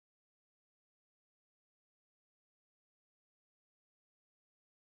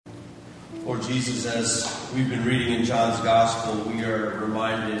Lord Jesus, as we've been reading in John's Gospel, we are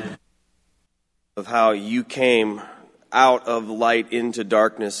reminded of how you came out of light into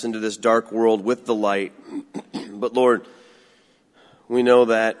darkness, into this dark world with the light. But Lord, we know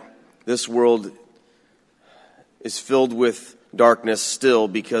that this world is filled with darkness still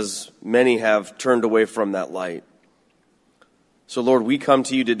because many have turned away from that light. So Lord, we come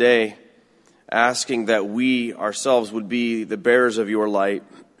to you today asking that we ourselves would be the bearers of your light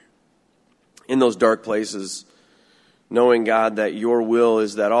in those dark places, knowing, God, that your will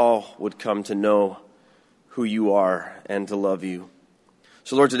is that all would come to know who you are and to love you.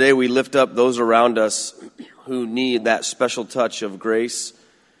 So Lord, today we lift up those around us who need that special touch of grace,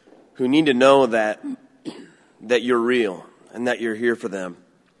 who need to know that you're real and that you're here for them.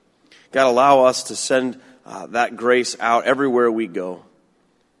 God, allow us to send that grace out everywhere we go.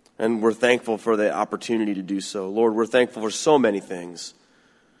 And we're thankful for the opportunity to do so. Lord, we're thankful for so many things.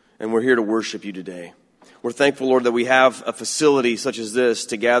 And we're here to worship you today. We're thankful, Lord, that we have a facility such as this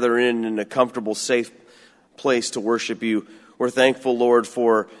to gather in a comfortable, safe place to worship you. We're thankful, Lord,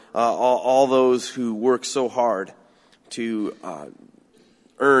 for all those who work so hard to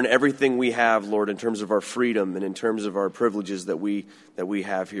earn everything we have, Lord, in terms of our freedom and in terms of our privileges that we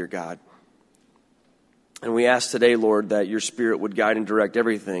have here, God. And we ask today, Lord, that your Spirit would guide and direct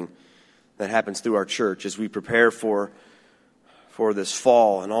everything that happens through our church as we prepare for this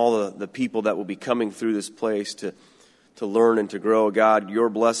fall and all the people that will be coming through this place to learn and to grow. God, your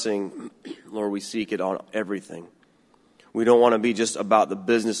blessing, Lord, we seek it on everything. We don't want to be just about the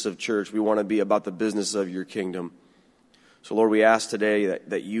business of church. We want to be about the business of your kingdom. So, Lord, we ask today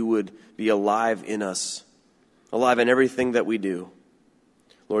that you would be alive in us, alive in everything that we do.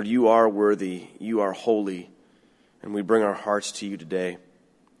 Lord, you are worthy, you are holy, and we bring our hearts to you today.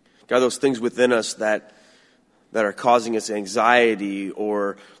 God, those things within us that are causing us anxiety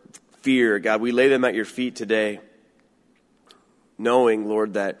or fear, God, we lay them at your feet today, knowing,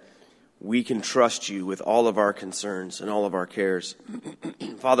 Lord, that we can trust you with all of our concerns and all of our cares.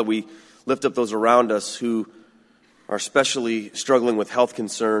 Father, we lift up those around us who are especially struggling with health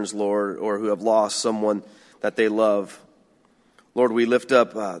concerns, Lord, or who have lost someone that they love. Lord, we lift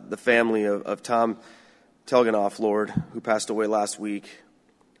up the family of Tom Telganoff, Lord, who passed away last week.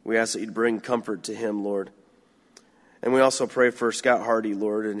 We ask that you'd bring comfort to him, Lord. And we also pray for Scott Hardy,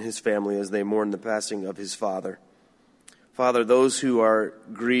 Lord, and his family as they mourn the passing of his father. Father, those who are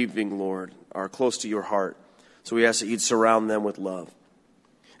grieving, Lord, are close to your heart. So we ask that you'd surround them with love.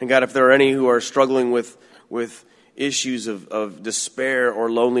 And God, if there are any who are struggling with issues of despair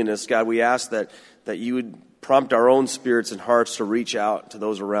or loneliness, God, we ask that you would prompt our own spirits and hearts to reach out to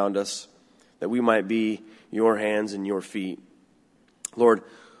those around us, that we might be your hands and your feet. Lord,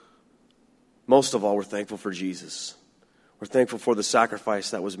 most of all, we're thankful for Jesus. We're thankful for the sacrifice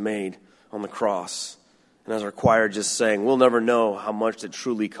that was made on the cross. And as our choir just sang, we'll never know how much it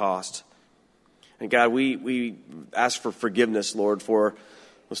truly cost. And God, we ask for forgiveness, Lord, for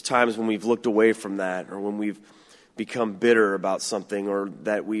those times when we've looked away from that, or when we've become bitter about something, or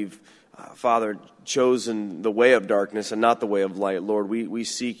that we've, Father, chosen the way of darkness and not the way of light. Lord, we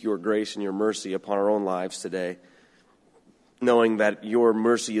seek your grace and your mercy upon our own lives today, knowing that your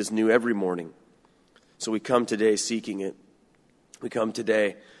mercy is new every morning. So we come today seeking it. We come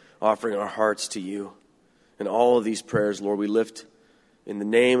today offering our hearts to you. And all of these prayers, Lord, we lift in the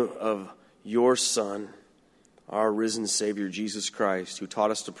name of your Son, our risen Savior, Jesus Christ, who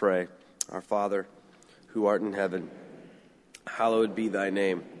taught us to pray, Our Father, who art in heaven, hallowed be thy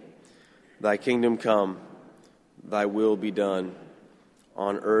name. Thy kingdom come, thy will be done,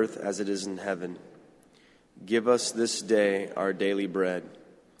 on earth as it is in heaven. Give us this day our daily bread,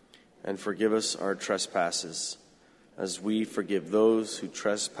 and forgive us our trespasses, as we forgive those who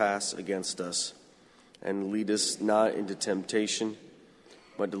trespass against us. And lead us not into temptation,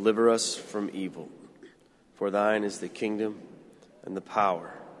 but deliver us from evil. For thine is the kingdom, and the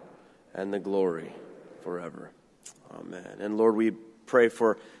power, and the glory forever. Amen. And Lord, we pray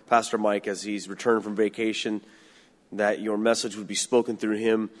for Pastor Mike as he's returned from vacation, that your message would be spoken through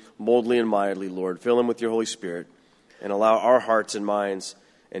him boldly and mightily, Lord. Fill him with your Holy Spirit, and allow our hearts and minds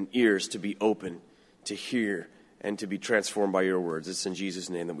and ears to be open to hear and to be transformed by your words. It's in Jesus'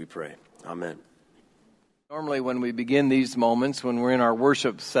 name that we pray. Amen. Normally when we begin these moments, when we're in our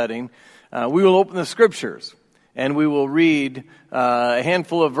worship setting, we will open the Scriptures and we will read a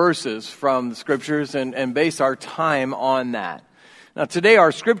handful of verses from the Scriptures and base our time on that. Now today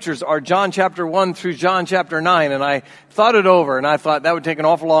our scriptures are John chapter 1 through John chapter 9, and I thought it over, and I thought that would take an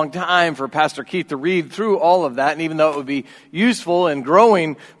awful long time for Pastor Keith to read through all of that, and even though it would be useful and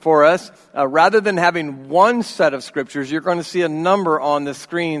growing for us, rather than having one set of scriptures, you're going to see a number on the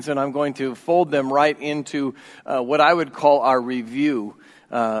screens, and I'm going to fold them right into what I would call our review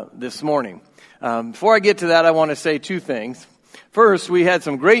this morning. Before I get to that, I want to say two things. First, we had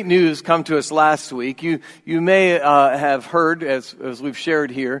some great news come to us last week. You may have heard, as we've shared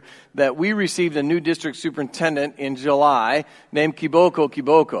here, that we received a new district superintendent in July named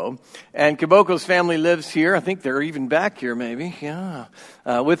Kiboko. And Kiboko's family lives here. I think they're even back here maybe,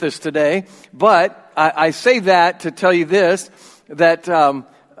 with us today. But I say that to tell you this, that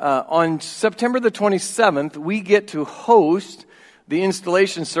on September the 27th, we get to host the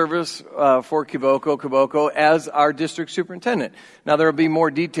installation service for Kiboko as our district superintendent. Now, there will be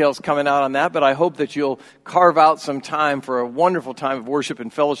more details coming out on that, but I hope that you'll carve out some time for a wonderful time of worship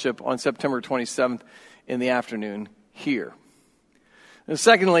and fellowship on September 27th in the afternoon here. And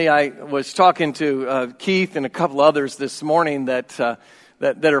secondly, I was talking to Keith and a couple others this morning that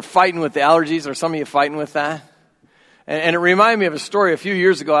are fighting with the allergies. Are some of you fighting with that? And it reminded me of a story a few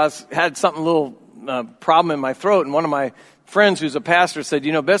years ago. I had something, a little problem in my throat, and one of my friends who's a pastor said,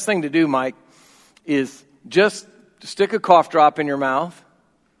 best thing to do, Mike, is just stick a cough drop in your mouth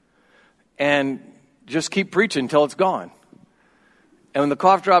and just keep preaching until it's gone. And when the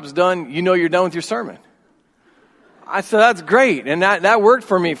cough drop's done, you're done with your sermon. I said, that's great. And that worked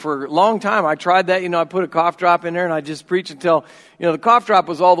for me for a long time. I tried that, I put a cough drop in there and I just preached until, the cough drop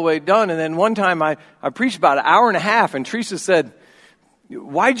was all the way done. And then one time I preached about an hour and a half, and Teresa said,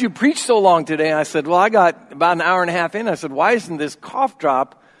 why'd you preach so long today? And I said, well, I got about an hour and a half in. I said, why isn't this cough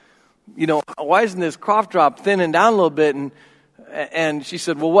drop thinning down a little bit? And she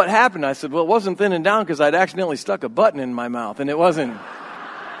said, well, what happened? I said, well, it wasn't thinning down because I'd accidentally stuck a button in my mouth, and it wasn't,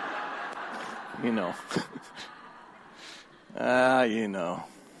 I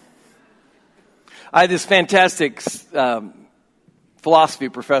had this fantastic philosophy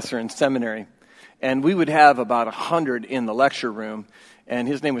professor in seminary, and we would have about 100 in the lecture room. And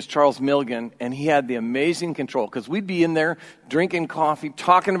his name was Charles Milligan, and he had the amazing control, because we'd be in there drinking coffee,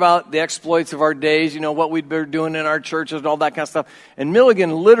 talking about the exploits of our days, what we'd been doing in our churches and all that kind of stuff. And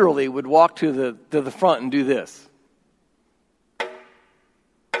Milligan literally would walk to the front and do this,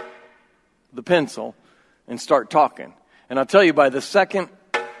 the pencil, and start talking. And I'll tell you, by the second,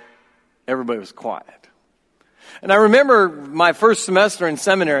 everybody was quiet. And I remember my first semester in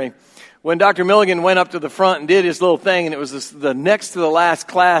seminary, when Dr. Milligan went up to the front and did his little thing, and it was the next to the last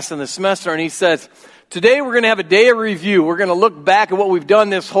class in the semester, and he says, today we're going to have a day of review. We're going to look back at what we've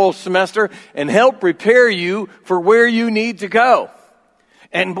done this whole semester and help prepare you for where you need to go.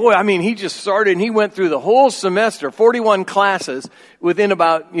 And boy, he just started, and he went through the whole semester, 41 classes, within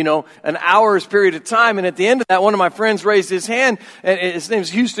about, an hour's period of time. And at the end of that, one of my friends raised his hand, and his name's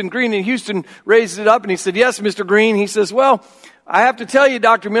Houston Green, and Houston raised it up, and he said, yes, Mr. Green. He says, well, I have to tell you,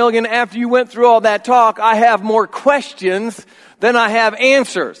 Dr. Milligan, after you went through all that talk, I have more questions than I have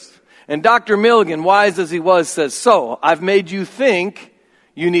answers. And Dr. Milligan, wise as he was, says, so I've made you think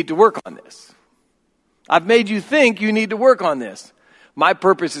you need to work on this. I've made you think you need to work on this. My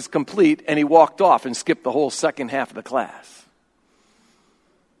purpose is complete. And he walked off and skipped the whole second half of the class.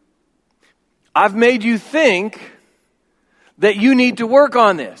 I've made you think that you need to work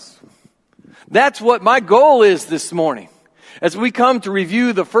on this. That's what my goal is this morning. As we come to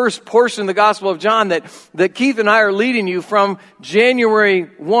review the first portion of the Gospel of John that Keith and I are leading you from January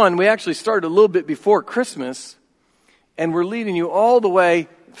 1. We actually started a little bit before Christmas, and we're leading you all the way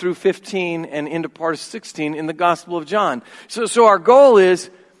through 15 and into part of 16 in the Gospel of John. So our goal is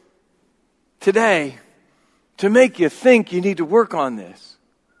today to make you think you need to work on this.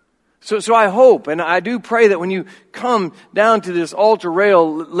 So I hope, and I do pray that when you come down to this altar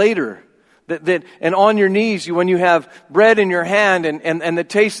rail later, that and on your knees, when you have bread in your hand and the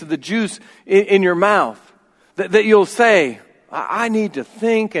taste of the juice in your mouth, that you'll say, I need to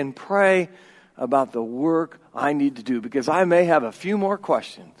think and pray about the work I need to do, because I may have a few more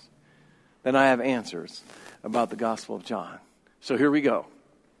questions than I have answers about the Gospel of John. So here we go.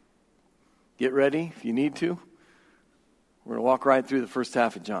 Get ready if you need to. We're going to walk right through the first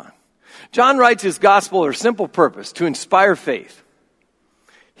half of John. John writes his Gospel for a simple purpose, to inspire faith.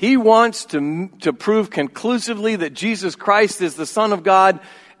 He wants to prove conclusively that Jesus Christ is the Son of God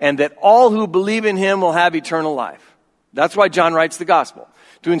and that all who believe in him will have eternal life. That's why John writes the Gospel.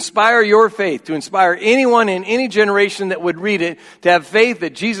 to inspire your faith, to inspire anyone in any generation that would read it to have faith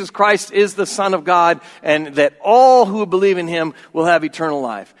that Jesus Christ is the Son of God and that all who believe in him will have eternal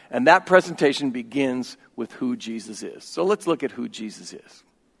life. And that presentation begins with who Jesus is. So let's look at who Jesus is.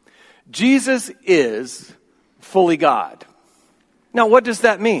 Jesus is fully God. Now, what does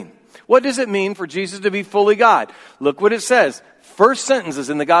that mean? What does it mean for Jesus to be fully God? Look what it says. First sentence is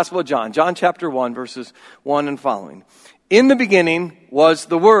in the Gospel of John, John chapter 1, verses 1 and following. In the beginning was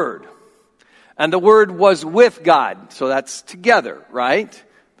the Word, and the Word was with God. So that's together, right?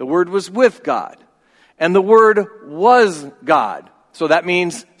 The Word was with God, and the Word was God. So that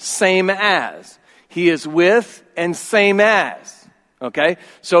means same as. He is with and same as. Okay?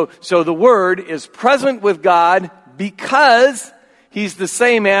 So the Word is present with God because he's the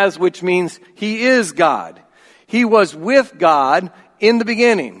same as, which means he is God. He was with God in the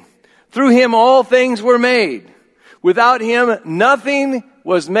beginning. Through him all things were made. Without him nothing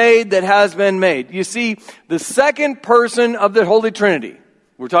was made that has been made. You see, the second person of the Holy Trinity,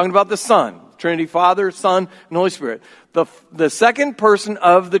 we're talking about the Son, Trinity, Father, Son, and Holy Spirit. The second person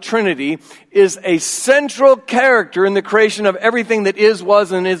of the Trinity is a central character in the creation of everything that is,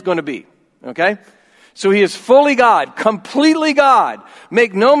 was, and is going to be. Okay? So he is fully God, completely God.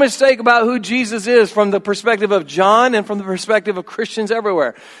 Make no mistake about who Jesus is from the perspective of John and from the perspective of Christians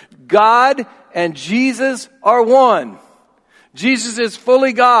everywhere. God and Jesus are one. Jesus is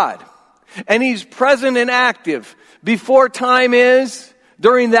fully God. And he's present and active before time is,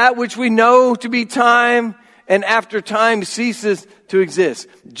 during that which we know to be time, and after time ceases to exist.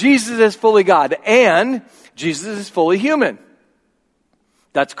 Jesus is fully God, and Jesus is fully human.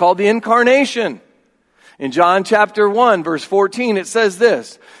 That's called the incarnation. In John chapter 1, verse 14, it says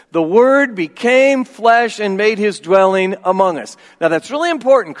this, the Word became flesh and made his dwelling among us. Now that's really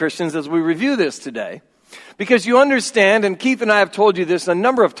important, Christians, as we review this today, because you understand, and Keith and I have told you this a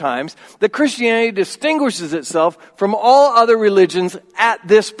number of times, that Christianity distinguishes itself from all other religions at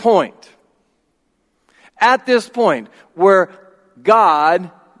this point. At this point, where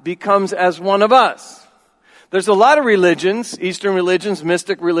God becomes as one of us. There's a lot of religions, Eastern religions,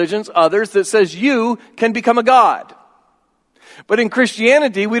 mystic religions, others, that says you can become a God. But in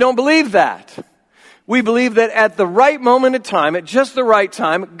Christianity, we don't believe that. We believe that at the right moment in time, at just the right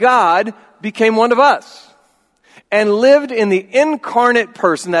time, God became one of us and lived in the incarnate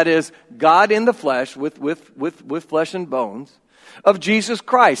person, that is, God in the flesh, with flesh and bones, of Jesus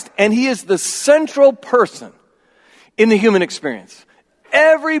Christ. And he is the central person in the human experience.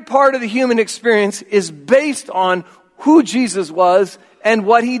 Every part of the human experience is based on who Jesus was and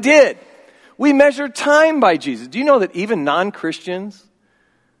what he did. We measure time by Jesus. Do you know that even non-Christians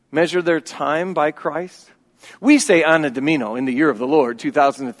measure their time by Christ? We say Anno Domini in the year of the Lord,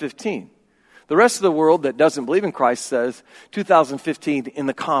 2015. The rest of the world that doesn't believe in Christ says 2015 in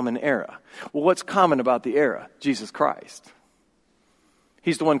the common era. Well, what's common about the era? Jesus Christ.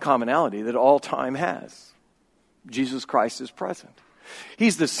 He's the one commonality that all time has. Jesus Christ is present.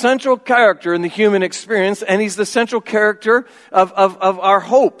 He's the central character in the human experience, and he's the central character of our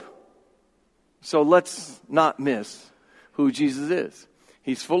hope. So let's not miss who Jesus is.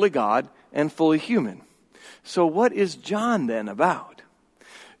 He's fully God and fully human. So what is John then about?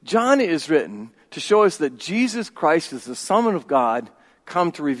 John is written to show us that Jesus Christ is the Son of God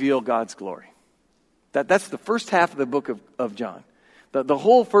come to reveal God's glory. That's the first half of the book of John. The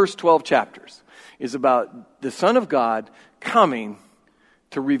whole first 12 chapters is about the Son of God coming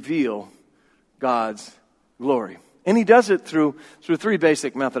to reveal God's glory. And he does it through three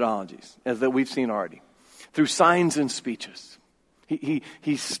basic methodologies, as that we've seen already. Through signs and speeches. He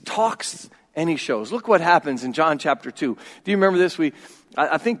talks and he shows. Look what happens in John chapter 2. Do you remember this?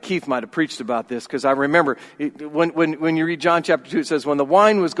 I think Keith might have preached about this, because I remember when you read John chapter 2, it says, when the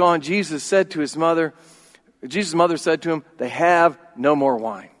wine was gone, Jesus' mother said to him, they have no more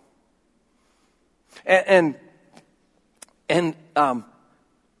wine. And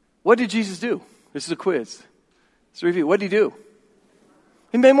what did Jesus do? This is a quiz. Let's review. What did he do?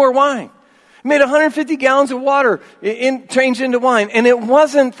 He made more wine. He made 150 gallons of water changed into wine. And it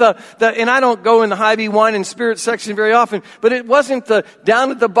wasn't and I don't go in the Hy-Vee wine and spirit section very often, but it wasn't the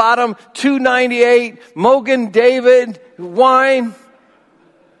down at the bottom, $2.98 Mogan David wine.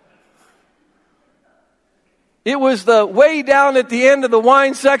 It was the way down at the end of the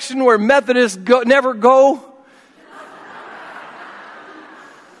wine section where Methodists never go.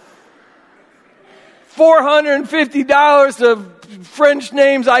 $450 of French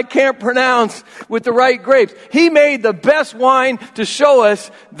names I can't pronounce with the right grapes. He made the best wine to show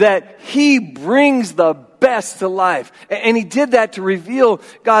us that he brings the best to life. And he did that to reveal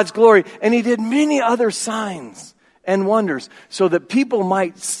God's glory. And he did many other signs and wonders, so that people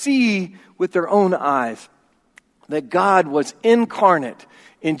might see with their own eyes that God was incarnate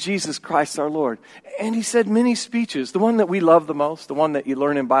in Jesus Christ our Lord. And he said many speeches. The one that we love the most, the one that you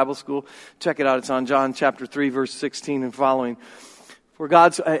learn in Bible school, check it out. It's on John chapter 3, verse 16 and following. For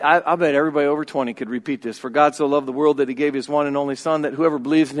God, I bet everybody over 20 could repeat this. For God so loved the world that he gave his one and only Son, that whoever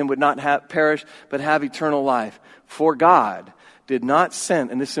believes in him would not perish, but have eternal life. For God did not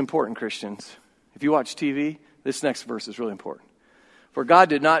send, and this is important, Christians. If you watch TV, this next verse is really important. For God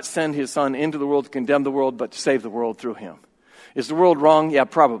did not send his Son into the world to condemn the world, but to save the world through him. Is the world wrong? Yeah,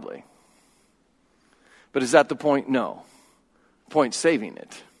 probably. But is that the point? No. The point's saving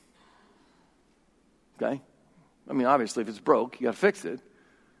it. Okay? I mean, obviously, if it's broke, you got to fix it.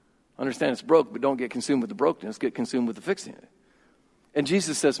 Understand it's broke, but don't get consumed with the brokenness. Get consumed with the fixing it. And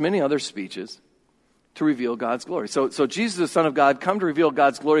Jesus says many other speeches to reveal God's glory. So Jesus, the Son of God, come to reveal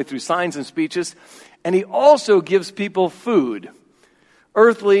God's glory through signs and speeches. And he also gives people food,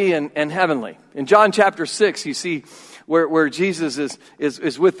 earthly and heavenly. In John chapter 6, you see where Jesus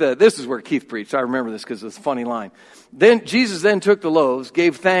is with this is where Keith preached. I remember this because it's a funny line. Then Jesus took the loaves,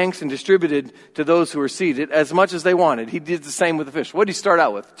 gave thanks, and distributed to those who were seated as much as they wanted. He did the same with the fish. What did he start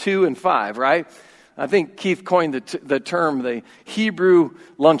out with? 2 and 5, right? I think Keith coined the term, the Hebrew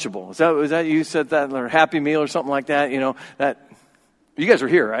Lunchable. Was that you said that, or Happy Meal or something like that? You know, that you guys were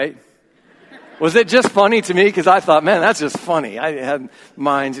here, right? Was it just funny to me? Because I thought, man, that's just funny. I had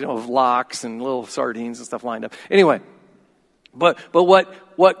minds, of lox and little sardines and stuff lined up. Anyway, but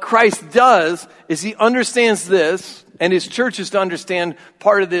what Christ does is he understands this, and his church is to understand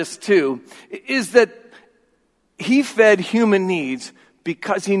part of this too, is that he fed human needs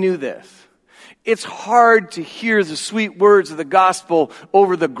because he knew this. It's hard to hear the sweet words of the gospel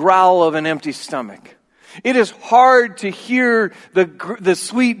over the growl of an empty stomach. It is hard to hear the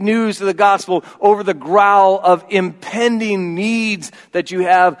sweet news of the gospel over the growl of impending needs that you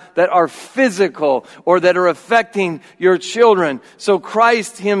have that are physical or that are affecting your children. So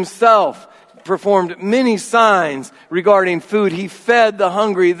Christ himself performed many signs regarding food. He fed the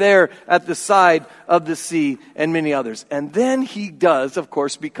hungry there at the side of the sea and many others. And then he does, of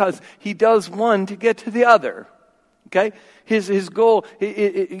course, because he does one to get to the other. Okay? His goal,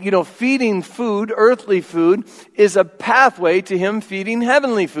 feeding food, earthly food, is a pathway to him feeding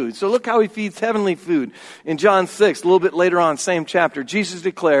heavenly food. So look how he feeds heavenly food. In John 6, a little bit later on, same chapter, Jesus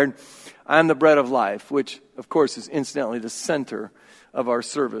declared, I am the bread of life, which, of course, is incidentally the center of our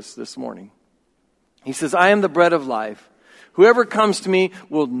service this morning. He says, I am the bread of life. Whoever comes to me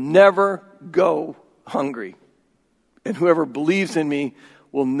will never go hungry. And whoever believes in me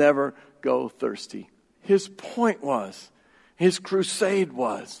will never go thirsty. His point was, his crusade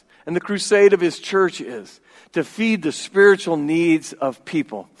was, and the crusade of his church is, to feed the spiritual needs of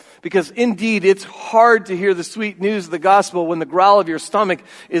people. Because indeed, it's hard to hear the sweet news of the gospel when the growl of your stomach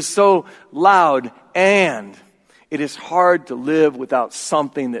is so loud, and it is hard to live without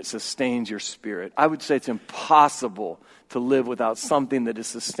something that sustains your spirit. I would say it's impossible to live without something that is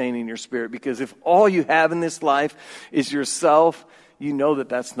sustaining your spirit, because if all you have in this life is yourself, you know that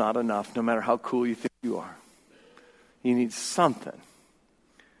that's not enough, no matter how cool you think you are. You need something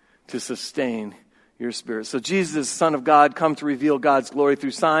to sustain your spirit. So Jesus, the Son of God, come to reveal God's glory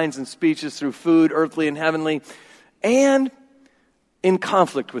through signs and speeches, through food, earthly and heavenly, and in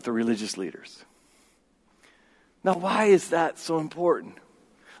conflict with the religious leaders. Now, why is that so important?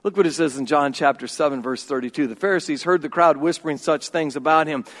 Look what it says in John chapter 7, verse 32. The Pharisees heard the crowd whispering such things about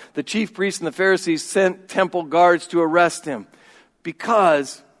him. The chief priests and the Pharisees sent temple guards to arrest him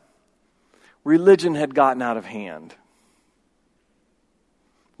because religion had gotten out of hand.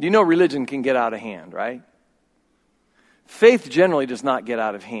 You know religion can get out of hand, right? Faith generally does not get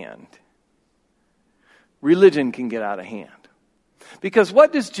out of hand. Religion can get out of hand. Because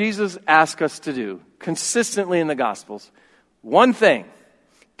what does Jesus ask us to do consistently in the Gospels? One thing,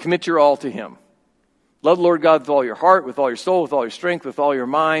 commit your all to him. Love the Lord God with all your heart, with all your soul, with all your strength, with all your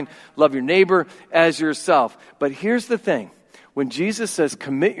mind. Love your neighbor as yourself. But here's the thing. When Jesus says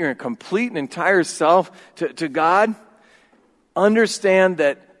commit your complete and entire self to God, understand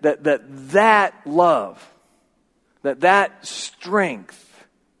that love, that strength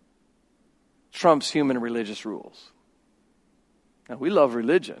trumps human religious rules. Now, we love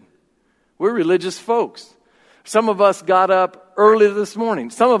religion. We're religious folks. Some of us got up early this morning.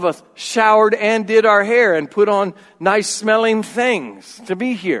 Some of us showered and did our hair and put on nice smelling things to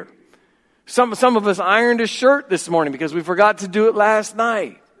be here. Some of us ironed a shirt this morning because we forgot to do it last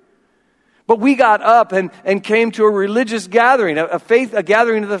night. But we got up and came to a religious gathering, a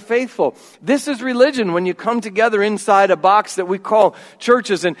gathering of the faithful. This is religion when you come together inside a box that we call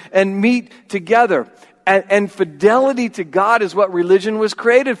churches and meet together. And fidelity to God is what religion was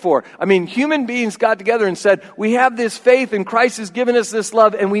created for. I mean, human beings got together and said, we have this faith and Christ has given us this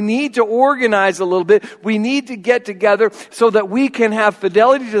love and we need to organize a little bit. We need to get together so that we can have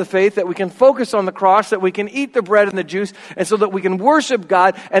fidelity to the faith, that we can focus on the cross, that we can eat the bread and the juice, and so that we can worship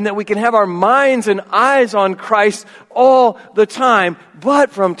God and that we can have our minds and eyes on Christ all the time, but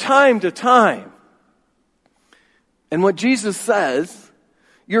from time to time. And what Jesus says,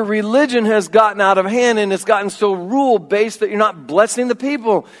 your religion has gotten out of hand and it's gotten so rule-based that you're not blessing the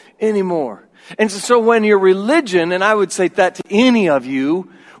people anymore. And so when your religion, and I would say that to any of you,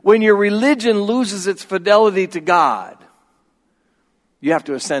 when your religion loses its fidelity to God, you have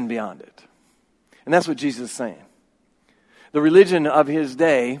to ascend beyond it. And that's what Jesus is saying. The religion of his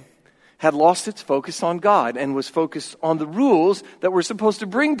day had lost its focus on God and was focused on the rules that were supposed to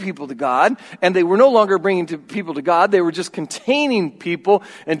bring people to God. And they were no longer bringing people to God. They were just containing people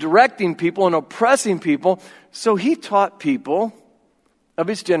and directing people and oppressing people. So he taught people of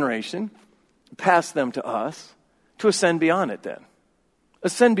his generation, passed them to us, to ascend beyond it then.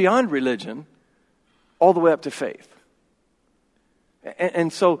 Ascend beyond religion all the way up to faith.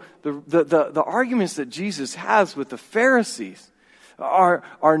 And so the arguments that Jesus has with the Pharisees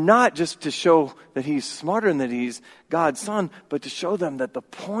are not just to show that he's smarter and that he's God's son, but to show them that the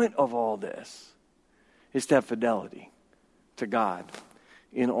point of all this is to have fidelity to God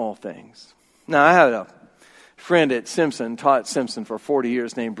in all things. Now, I had a friend at Simpson, taught Simpson for 40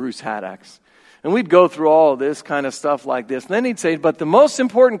 years, named Bruce Haddox. And we'd go through all this kind of stuff like this. And then he'd say, but the most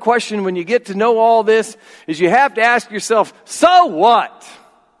important question when you get to know all this is you have to ask yourself, so what?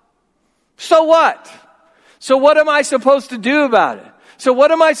 So what? So what am I supposed to do about it? So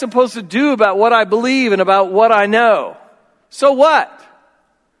what am I supposed to do about what I believe and about what I know? So what?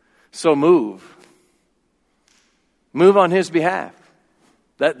 So move. Move on his behalf.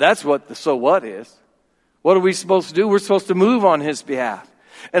 That's what the so what is. What are we supposed to do? We're supposed to move on his behalf.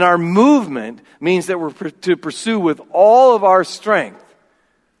 And our movement means that we're to pursue with all of our strength,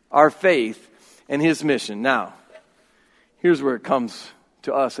 our faith, and his mission. Now, here's where it comes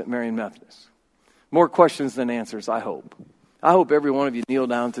to us at Marian Methodist. More questions than answers, I hope. I hope every one of you kneel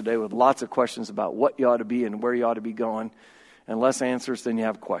down today with lots of questions about what you ought to be and where you ought to be going, and less answers than you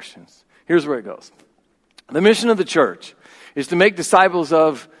have questions. Here's where it goes. The mission of the church is to make disciples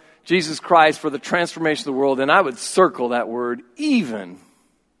of Jesus Christ for the transformation of the world, and I would circle that word, even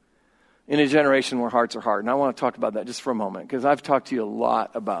in a generation where hearts are hard. And I want to talk about that just for a moment, because I've talked to you a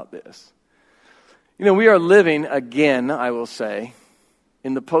lot about this. You know, we are living again, I will say,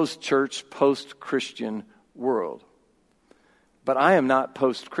 in the post-church, post-Christian world. But I am not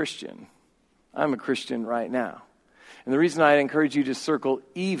post-Christian. I'm a Christian right now. And the reason I encourage you to circle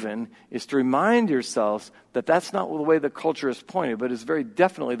even is to remind yourselves that that's not the way the culture is pointed, but it's very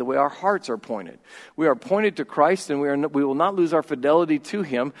definitely the way our hearts are pointed. We are pointed to Christ, and we will not lose our fidelity to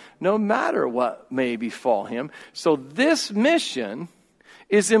him no matter what may befall him. So this mission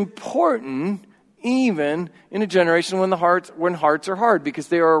is important even in a generation when hearts are hard, because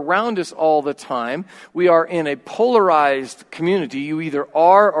they are around us all the time. We are in a polarized community. You either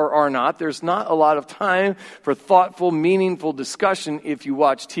are or are not. There's not a lot of time for thoughtful, meaningful discussion if you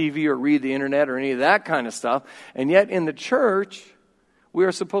watch TV or read the internet or any of that kind of stuff. And yet in the church, we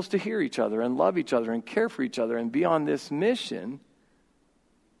are supposed to hear each other and love each other and care for each other and be on this mission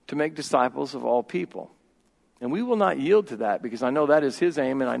to make disciples of all people. And we will not yield to that, because I know that is his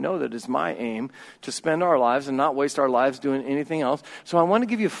aim, and I know that is my aim, to spend our lives and not waste our lives doing anything else. So I want to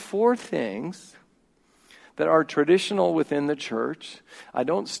give you 4 things that are traditional within the church. I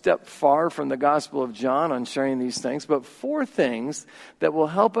don't step far from the Gospel of John on sharing these things, but 4 things that will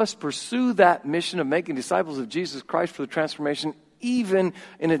help us pursue that mission of making disciples of Jesus Christ for the transformation, even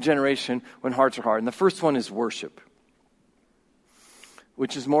in a generation when hearts are hard. And the first one is worship,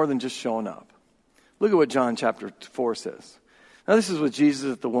 which is more than just showing up. Look at what John chapter 4 says. Now this is with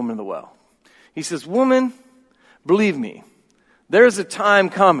Jesus at the woman of the well. He says, "Woman, believe me, there is a time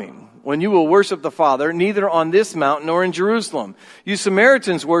coming when you will worship the Father, neither on this mountain nor in Jerusalem. You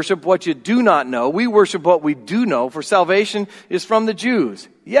Samaritans worship what you do not know. We worship what we do know, for salvation is from the Jews.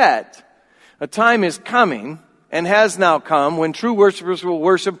 Yet, a time is coming and has now come when true worshipers will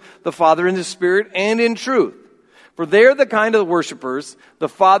worship the Father in the Spirit and in truth. For they are the kind of worshipers the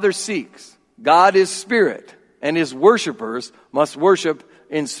Father seeks. God is spirit, and his worshipers must worship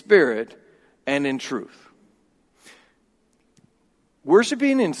in spirit and in truth."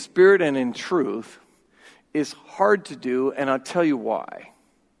 Worshiping in spirit and in truth is hard to do, and I'll tell you why.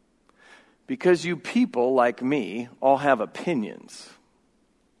 Because you people, like me, all have opinions.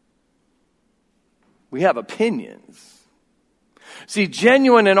 We have opinions. See,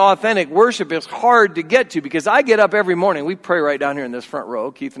 genuine and authentic worship is hard to get to because I get up every morning. We pray right down here in this front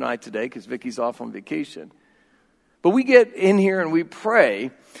row, Keith and I today, because Vicky's off on vacation. But we get in here and we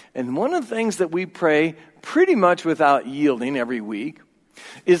pray, and one of the things that we pray pretty much without yielding every week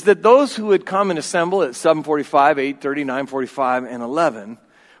is that those who would come and assemble at 7:45, 8:30, 9:45, and 11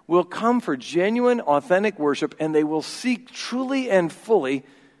 will come for genuine, authentic worship, and they will seek truly and fully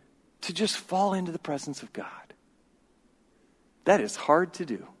to just fall into the presence of God. That is hard to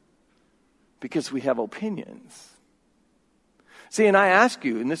do because we have opinions. See, and I ask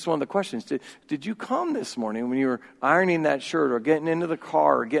you, and this is one of the questions, did you come this morning when you were ironing that shirt or getting into the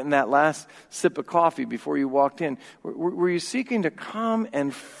car or getting that last sip of coffee before you walked in? Were you seeking to come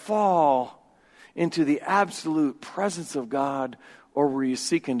and fall into the absolute presence of God, or were you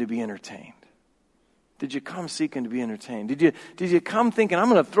seeking to be entertained? Did you come seeking to be entertained? Did you come thinking, I'm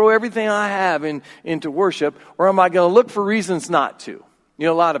going to throw everything I have into worship, or am I going to look for reasons not to? You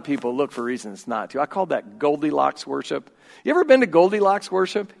know, a lot of people look for reasons not to. I call that Goldilocks worship. You ever been to Goldilocks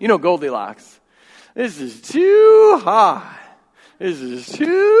worship? You know Goldilocks. This is too hot. This is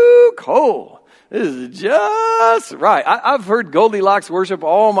too cold. This is just right. I've heard Goldilocks worship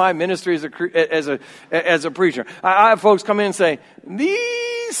all my ministry as a preacher. I have folks come in and say,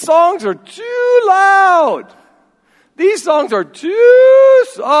 these songs are too loud. These songs are too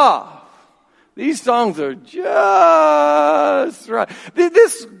soft. These songs are just right.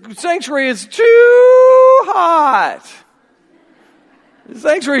 This sanctuary is too hot. This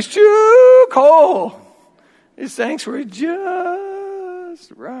sanctuary is too cold. This sanctuary is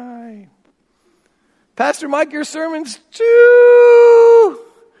just right. Pastor Mike, your sermon's too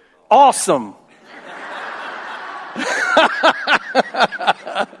awesome.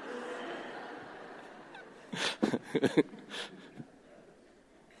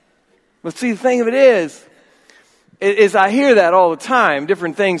 But see, the thing of it is I hear that all the time,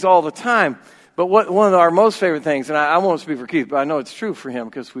 different things all the time. But one of our most favorite things, and I won't speak for Keith, but I know it's true for him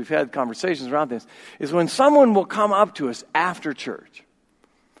because we've had conversations around this, is when someone will come up to us after church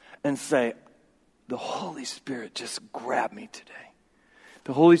and say, the Holy Spirit just grabbed me today.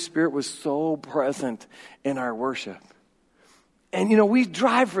 The Holy Spirit was so present in our worship. And, you know, we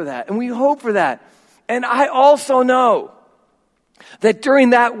drive for that and we hope for that. And I also know that during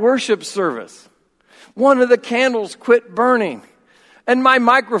that worship service, one of the candles quit burning and my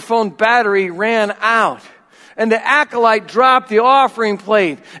microphone battery ran out. And the acolyte dropped the offering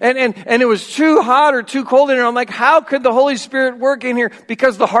plate. And it was too hot or too cold in here. I'm like, how could the Holy Spirit work in here?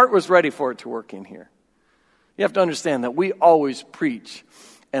 Because the heart was ready for it to work in here. You have to understand that we always preach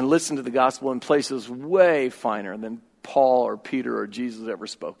and listen to the gospel in places way finer than Paul or Peter or Jesus ever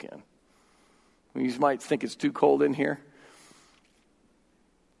spoke in. You might think it's too cold in here.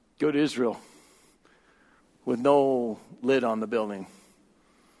 Go to Israel with no lid on the building.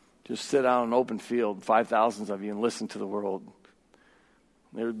 Just sit out in an open field, 5,000 of you, and listen to the world.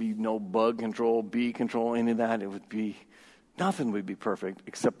 There would be no bug control, bee control, any of that. Nothing would be perfect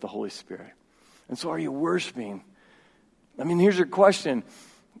except the Holy Spirit. And so are you worshiping? I mean, here's your question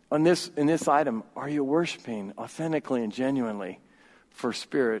in this item. Are you worshiping authentically and genuinely for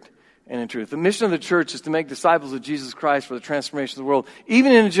spirit and in truth? The mission of the church is to make disciples of Jesus Christ for the transformation of the world,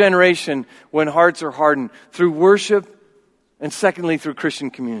 even in a generation when hearts are hardened, through worship and secondly, through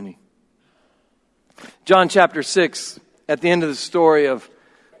Christian community. John chapter 6, at the end of the story of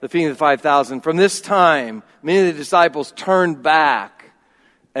the feeding of the 5,000, from this time, many of the disciples turned back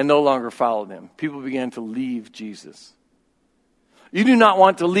and no longer followed him. People began to leave Jesus. You do not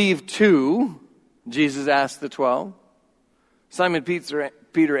want to leave too, Jesus asked the 12. Simon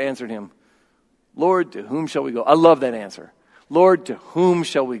Peter answered him, Lord, to whom shall we go? I love that answer. Lord, to whom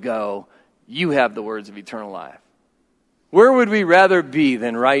shall we go? You have the words of eternal life. Where would we rather be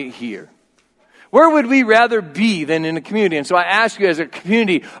than right here? Where would we rather be than in a community? And so I ask you as a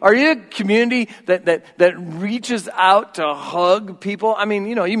community, are you a community that reaches out to hug people? I mean,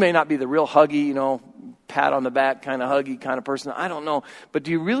 you may not be the real huggy, pat on the back kind of huggy kind of person. I don't know. But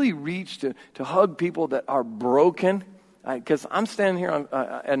do you really reach to hug people that are broken? Because I'm standing here on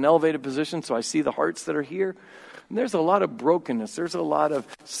an elevated position, so I see the hearts that are here. And there's a lot of brokenness. There's a lot of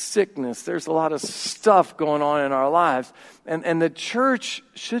sickness. There's a lot of stuff going on in our lives. And the church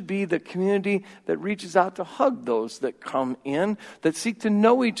should be the community that reaches out to hug those that come in, that seek to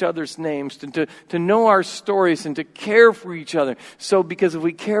know each other's names, to know our stories and to care for each other. So because if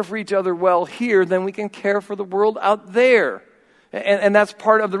we care for each other well here, then we can care for the world out there. And that's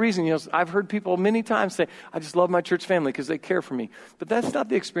part of the reason. I've heard people many times say, I just love my church family because they care for me. But that's not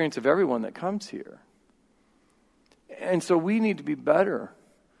the experience of everyone that comes here. And so we need to be better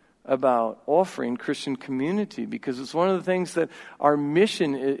about offering Christian community, because it's one of the things that our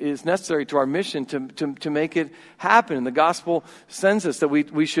mission is necessary to our mission to make it happen. And the gospel sends us that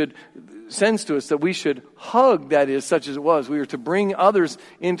we should hug, that is, such as it was. We are to bring others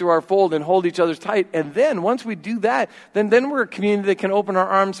into our fold and hold each other tight. And then once we do that, then we're a community that can open our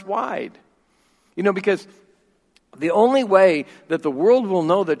arms wide. Because the only way that the world will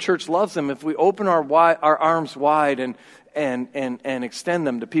know that church loves them if we open our arms wide and extend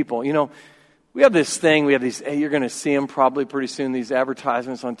them to people. We have this thing, we have these, you're going to see them probably pretty soon, these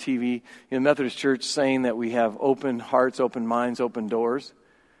advertisements on TV in the Methodist Church saying that we have open hearts, open minds, open doors.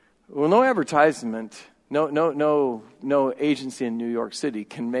 Well, no advertisement, no agency in New York City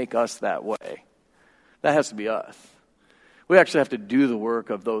can make us that way. That has to be us. We actually have to do the work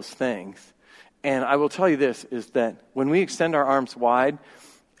of those things. And I will tell you this, is that when we extend our arms wide,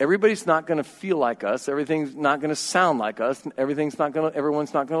 everybody's not going to feel like us. Everything's not going to sound like us. Everyone's not going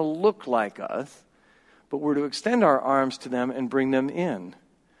to look like us. But we're to extend our arms to them and bring them in.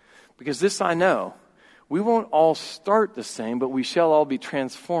 Because this I know, we won't all start the same, but we shall all be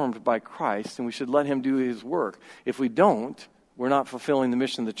transformed by Christ, and we should let him do his work. If we don't, we're not fulfilling the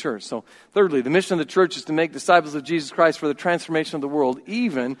mission of the church. So, thirdly, the mission of the church is to make disciples of Jesus Christ for the transformation of the world,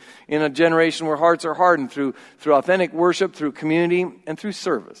 even in a generation where hearts are hardened, through authentic worship, through community, and through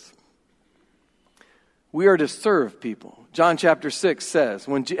service. We are to serve people. John chapter 6 says,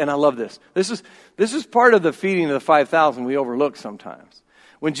 and I love this. This is part of the feeding of the 5,000 we overlook sometimes.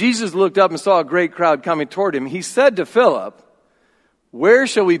 When Jesus looked up and saw a great crowd coming toward him, he said to Philip, "Where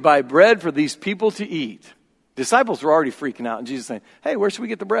shall we buy bread for these people to eat?" Disciples were already freaking out, and Jesus saying, "Hey, where should we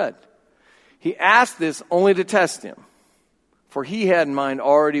get the bread?" He asked this only to test him, for he had in mind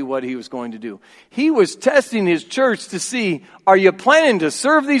already what he was going to do. He was testing his church to see, are you planning to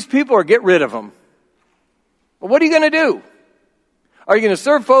serve these people or get rid of them? Well, what are you going to do? Are you going to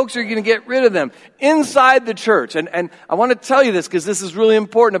serve folks, or are you going to get rid of them inside the church? And I want to tell you this because this is really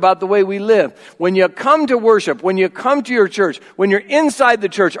important about the way we live. When you come to worship, when you come to your church, when you're inside the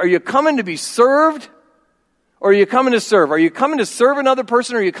church, are you coming to be served? Or are you coming to serve? Are you coming to serve another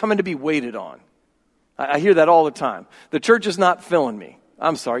person, or are you coming to be waited on? I hear that all the time. The church is not filling me.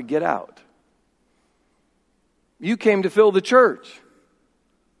 I'm sorry, get out. You came to fill the church.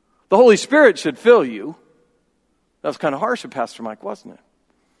 The Holy Spirit should fill you. That was kind of harsh of Pastor Mike, wasn't it?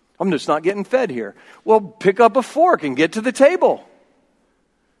 I'm just not getting fed here. Well, pick up a fork and get to the table.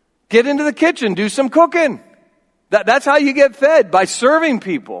 Get into the kitchen, do some cooking. That's how you get fed, by serving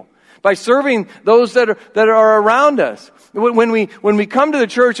people. By serving those that are around us. When we come to the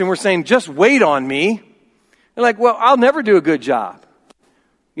church and we're saying, just wait on me, they're like, well, I'll never do a good job.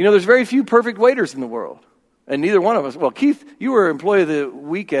 There's very few perfect waiters in the world. And neither one of us. Well, Keith, you were employee of the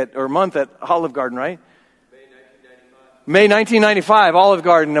week month at Olive Garden, right? May 1995, Olive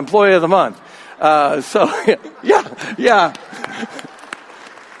Garden, employee of the month. Yeah.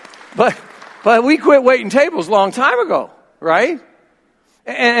 But we quit waiting tables a long time ago, right?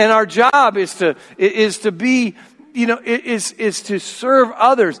 And our job is to serve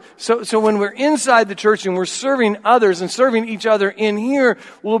others. So when we're inside the church and we're serving others and serving each other in here,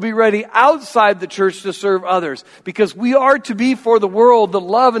 we'll be ready outside the church to serve others. Because we are to be for the world the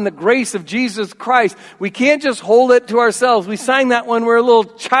love and the grace of Jesus Christ. We can't just hold it to ourselves. We sang that when we were a little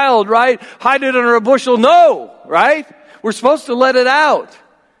child, right? Hide it under a bushel. No, right? We're supposed to let it out.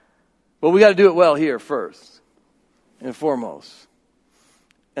 But we got to do it well here first and foremost.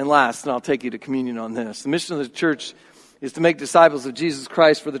 And last, and I'll take you to communion on this. The mission of the church is to make disciples of Jesus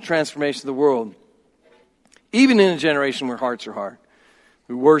Christ for the transformation of the world. Even in a generation where hearts are hard.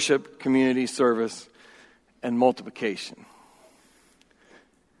 Through worship, community, service, and multiplication.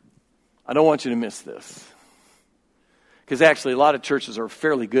 I don't want you to miss this. Because actually a lot of churches are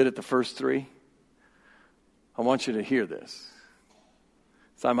fairly good at the first three. I want you to hear this.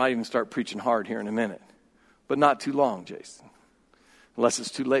 So I might even start preaching hard here in a minute. But not too long, Jason. Unless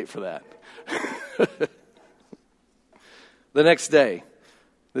it's too late for that. The next day,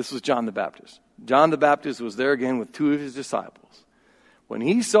 this was John the Baptist. John the Baptist was there again with two of his disciples. When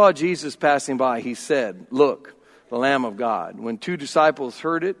he saw Jesus passing by, he said, "Look, the Lamb of God." When two disciples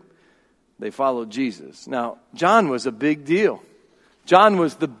heard it, they followed Jesus. Now, John was a big deal. John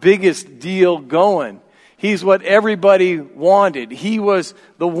was the biggest deal going. He's what everybody wanted. He was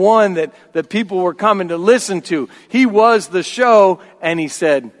the one that people were coming to listen to. He was the show, and he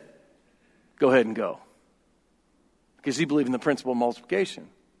said, "Go ahead and go." Because he believed in the principle of multiplication.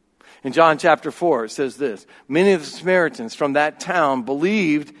 In John chapter 4, it says this: "Many of the Samaritans from that town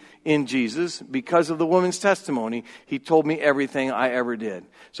believed in Jesus because of the woman's testimony. He told me everything I ever did."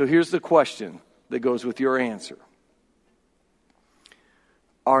 So here's the question that goes with your answer.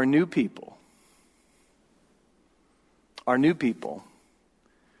 Our new people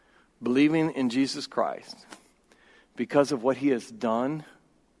believing in Jesus Christ because of what he has done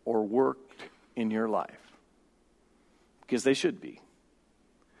or worked in your life. Because they should be.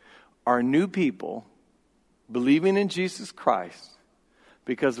 Are new people believing in Jesus Christ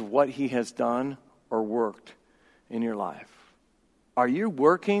because of what he has done or worked in your life? Are you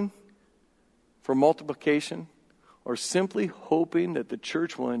working for multiplication or simply hoping that the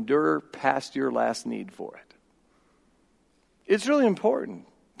church will endure past your last need for it? It's really important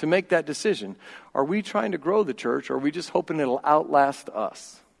to make that decision. Are we trying to grow the church, or are we just hoping it'll outlast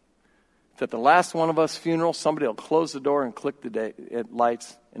us? That the last one of us funeral, somebody will close the door and click the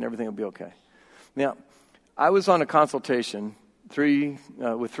lights and everything will be okay. Now, I was on a consultation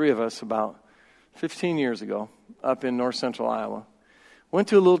with three of us about 15 years ago up in north central Iowa. Went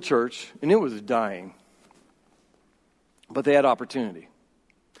to a little church, and it was dying. But they had opportunity.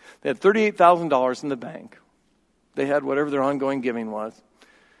 They had $38,000 in the bank. They had whatever their ongoing giving was.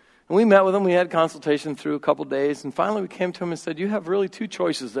 And we met with them. We had consultation through a couple days. And finally we came to them and said, you have really two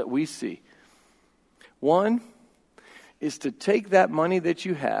choices that we see. One is to take that money that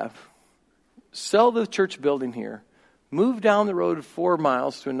you have, sell the church building here, move down the road 4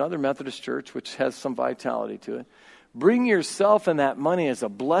 miles to another Methodist church, which has some vitality to it. Bring yourself and that money as a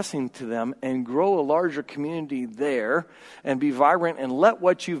blessing to them and grow a larger community there and be vibrant and let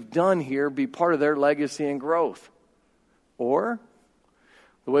what you've done here be part of their legacy and growth. Or,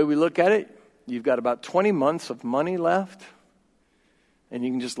 the way we look at it, you've got about 20 months of money left and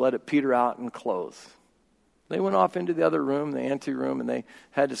you can just let it peter out and close. They went off into the other room, the ante room, and they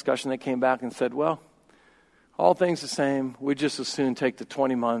had discussion. They came back and said, well, all things the same, we'd just as soon take the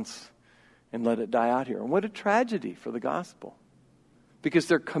 20 months and let it die out here. And what a tragedy for the gospel. Because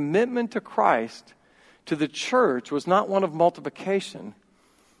their commitment to Christ, to the church, was not one of multiplication,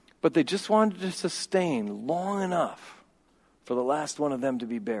 but they just wanted to sustain long enough for the last one of them to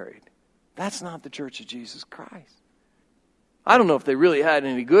be buried. That's not the church of Jesus Christ. I don't know if they really had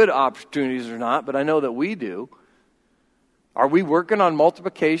any good opportunities or not, but I know that we do. Are we working on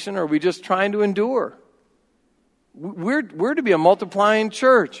multiplication, or are we just trying to endure? We're to be a multiplying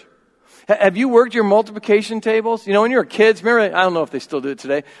church. Have you worked your multiplication tables? You know, when you were kids, remember, I don't know if they still do it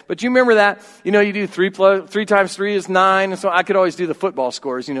today, but you remember that, you know, you do 3 times 3 is 9, and so I could always do the football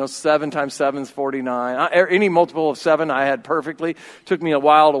scores, 7 times 7 is 49. Any multiple of 7 I had perfectly. Took me a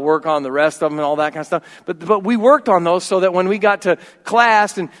while to work on the rest of them and all that kind of stuff. But we worked on those so that when we got to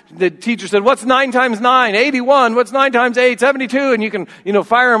class and the teacher said, what's 9 times 9? 81. What's 9 times 8? 72. And you can,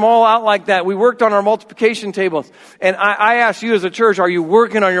 fire them all out like that. We worked on our multiplication tables. And I asked you as a church, are you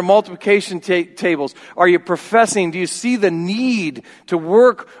working on your multiplication tables? Are you professing? Do you see the need to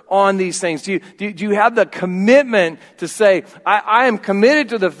work on these things? Do you have the commitment to say, I am committed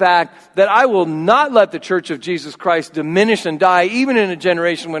to the fact that I will not let the church of Jesus Christ diminish and die, even in a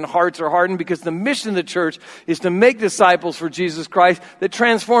generation when hearts are hardened, because the mission of the church is to make disciples for Jesus Christ that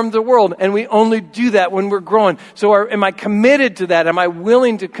transform the world, and we only do that when we're growing. So am I committed to that? Am I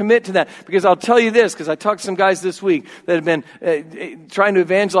willing to commit to that? Because I'll tell you this, because I talked to some guys this week that have been trying to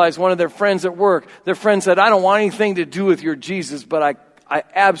evangelize one of their friends at work. Their friend said, I don't want anything to do with your Jesus, but I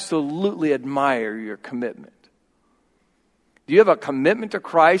absolutely admire your commitment. Do you have a commitment to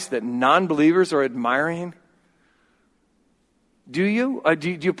Christ that non-believers are admiring? Do you? Do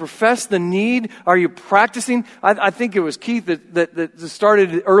you profess the need? Are you practicing? I think it was Keith that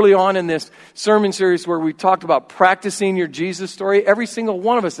started early on in this sermon series where we talked about practicing your Jesus story. Every single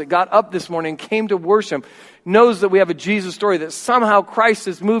one of us that got up this morning and came to worship knows that we have a Jesus story, that somehow Christ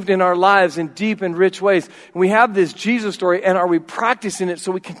has moved in our lives in deep and rich ways. And we have this Jesus story, and are we practicing it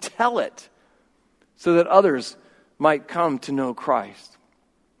so we can tell it so that others might come to know Christ?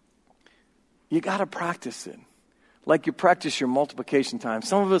 You got to practice it. Like you practice your multiplication time.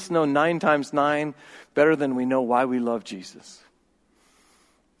 Some of us know 9 times 9 better than we know why we love Jesus.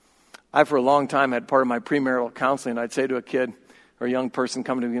 I, for a long time, had part of my premarital counseling. I'd say to a kid or a young person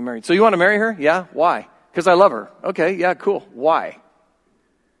coming to be married, so you want to marry her? Yeah. Why? Because I love her. Okay, yeah, cool. Why?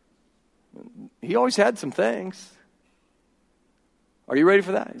 He always had some things. Are you ready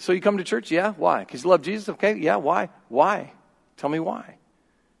for that? So you come to church? Yeah. Why? Because you love Jesus? Okay, yeah. Why? Why? Tell me why.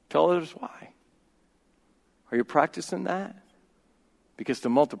 Tell others why. Are you practicing that? Because to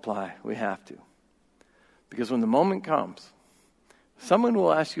multiply, we have to. Because when the moment comes, someone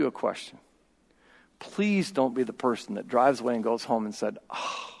will ask you a question. Please don't be the person that drives away and goes home and said,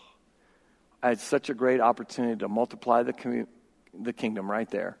 I had such a great opportunity to multiply the kingdom right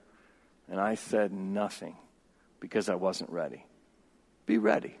there. And I said nothing because I wasn't ready. Be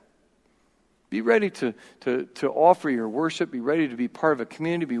ready. Be ready to offer your worship. Be ready to be part of a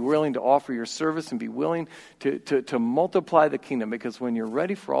community. Be willing to offer your service and be willing to multiply the kingdom. Because when you're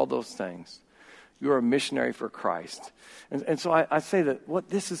ready for all those things, you're a missionary for Christ. And so I say that what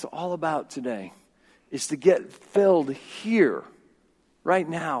this is all about today is to get filled here, right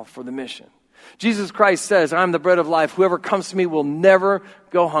now, for the mission. Jesus Christ says, I'm the bread of life. Whoever comes to me will never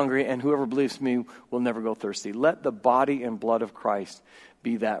go hungry, and whoever believes me will never go thirsty. Let the body and blood of Christ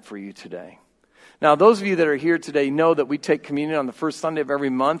be that for you today. Now, those of you that are here today know that we take communion on the first Sunday of every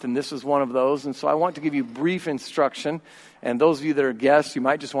month, and this is one of those. And so I want to give you brief instruction. And those of you that are guests, you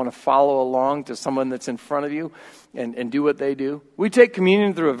might just want to follow along to someone that's in front of you and do what they do. We take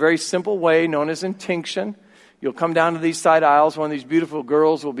communion through a very simple way known as intinction. You'll come down to these side aisles. One of these beautiful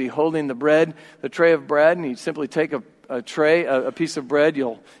girls will be holding the tray of bread, and you simply take a piece of bread.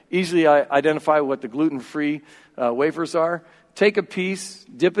 You'll easily identify what the gluten-free wafers are. Take a piece,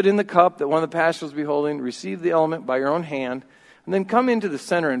 dip it in the cup that one of the pastors will be holding, receive the element by your own hand, and then come into the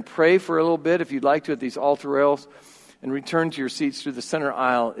center and pray for a little bit if you'd like to at these altar rails, and return to your seats through the center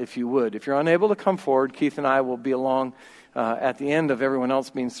aisle if you would. If you're unable to come forward, Keith and I will be along at the end of everyone else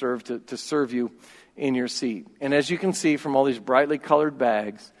being served to serve you in your seat. And as you can see from all these brightly colored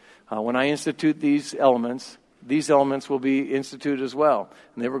bags, when I institute these elements will be instituted as well.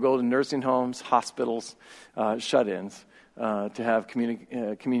 And they will go to nursing homes, hospitals, shut-ins, to have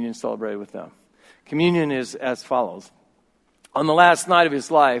communion celebrated with them. Communion is as follows. On the last night of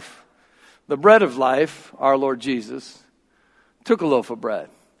his life, the bread of life, our Lord Jesus, took a loaf of bread.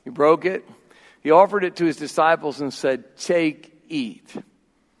 He broke it. He offered it to his disciples and said, take, eat.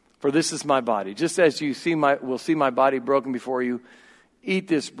 For this is my body. Just as you will see my body broken before you, eat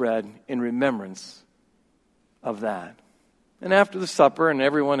this bread in remembrance of that. And after the supper and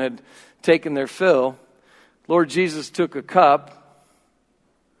everyone had taken their fill, Lord Jesus took a cup,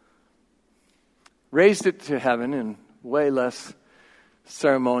 raised it to heaven in way less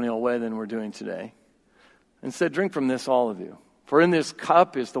ceremonial way than we're doing today, and said, drink from this, all of you. For in this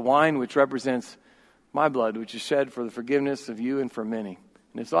cup is the wine which represents my blood, which is shed for the forgiveness of you and for many.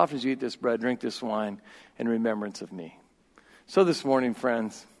 And as often as you eat this bread, drink this wine in remembrance of me. So this morning,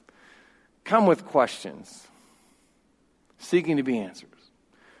 friends, come with questions, seeking to be answers.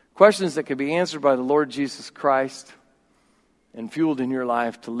 Questions that can be answered by the Lord Jesus Christ and fueled in your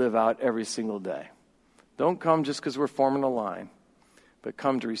life to live out every single day. Don't come just because we're forming a line, but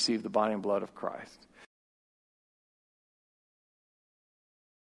come to receive the body and blood of Christ.